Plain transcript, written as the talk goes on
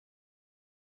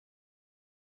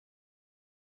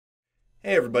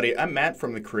Hey everybody, I'm Matt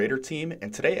from the Creator Team,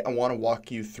 and today I want to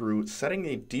walk you through setting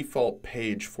a default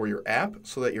page for your app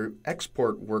so that your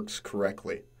export works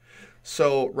correctly.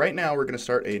 So right now we're going to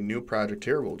start a new project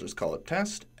here. We'll just call it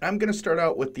test. And I'm going to start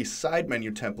out with the side menu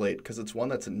template because it's one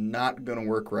that's not going to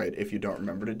work right if you don't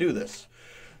remember to do this.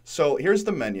 So here's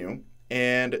the menu,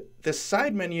 and this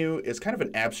side menu is kind of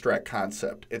an abstract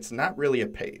concept. It's not really a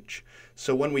page.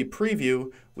 So when we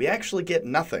preview, we actually get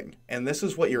nothing. And this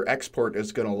is what your export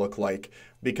is going to look like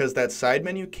because that side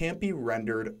menu can't be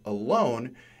rendered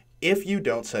alone if you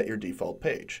don't set your default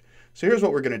page. So here's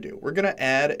what we're going to do. We're going to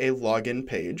add a login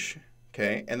page,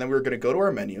 okay? And then we're going to go to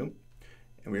our menu,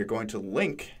 and we're going to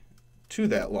link to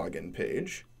that login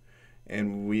page.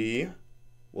 And we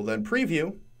will then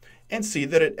preview and see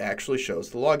that it actually shows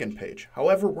the login page.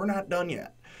 However, we're not done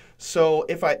yet. So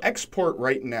if I export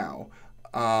right now,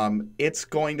 it's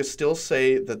going to still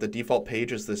say that the default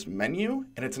page is this menu,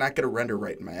 and it's not going to render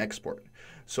right in my export.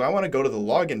 So I want to go to the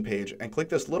login page and click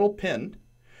this little pin,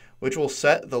 which will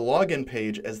set the login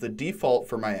page as the default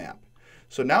for my app.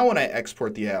 So now when I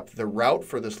export the app, the route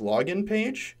for this login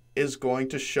page is going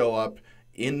to show up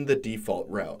in the default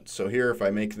route. So here, if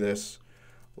I make this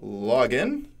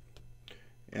login,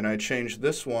 and I change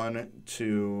this one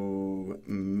to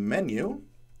menu,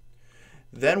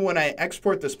 then when I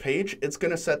export this page, it's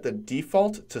going to set the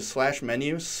default to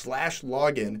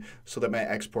 /menu/login so that my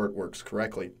export works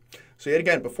correctly. So yet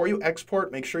again, before you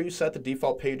export, make sure you set the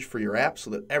default page for your app so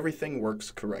that everything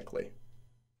works correctly.